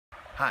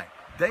Hi,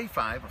 day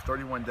 5 of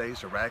 31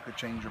 days to radically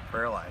change your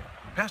prayer life.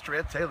 Pastor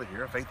Ed Taylor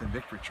here of Faith and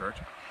Victory Church,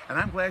 and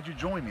I'm glad you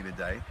joined me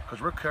today because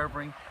we're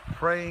covering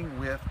praying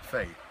with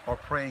faith or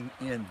praying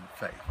in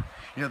faith.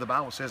 You know, the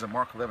Bible says in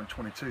Mark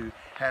 11:22,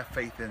 have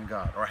faith in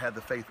God, or have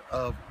the faith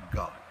of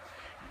God.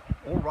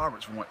 Oral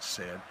Roberts once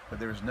said that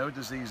there is no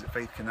disease that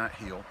faith cannot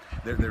heal.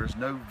 There is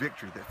no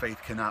victory that faith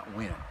cannot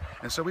win.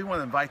 And so we want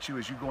to invite you,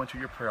 as you go into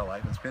your prayer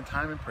life and spend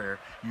time in prayer,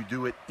 you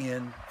do it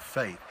in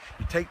faith.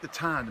 You take the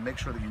time to make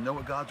sure that you know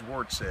what God's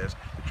Word says,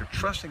 that you're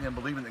trusting and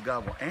believing that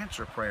God will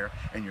answer prayer,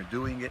 and you're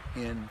doing it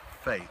in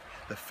faith.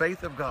 The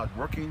faith of God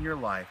working in your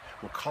life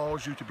will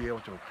cause you to be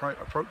able to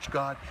approach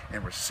God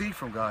and receive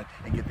from God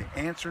and get the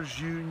answers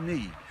you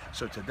need.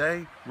 So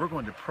today, we're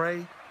going to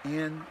pray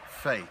in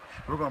faith.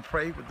 We're going to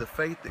pray with the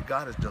faith that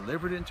God has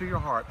delivered into your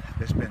heart,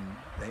 that's been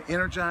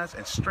energized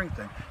and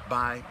strengthened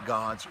by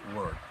God's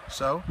Word.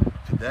 So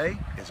today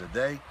is a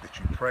day that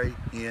you pray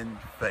in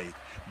faith.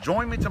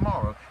 Join me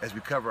tomorrow as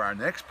we cover our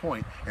next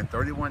point in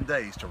 31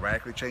 days to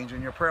radically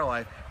changing your prayer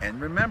life.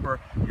 And remember,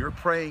 you're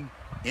praying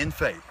in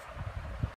faith.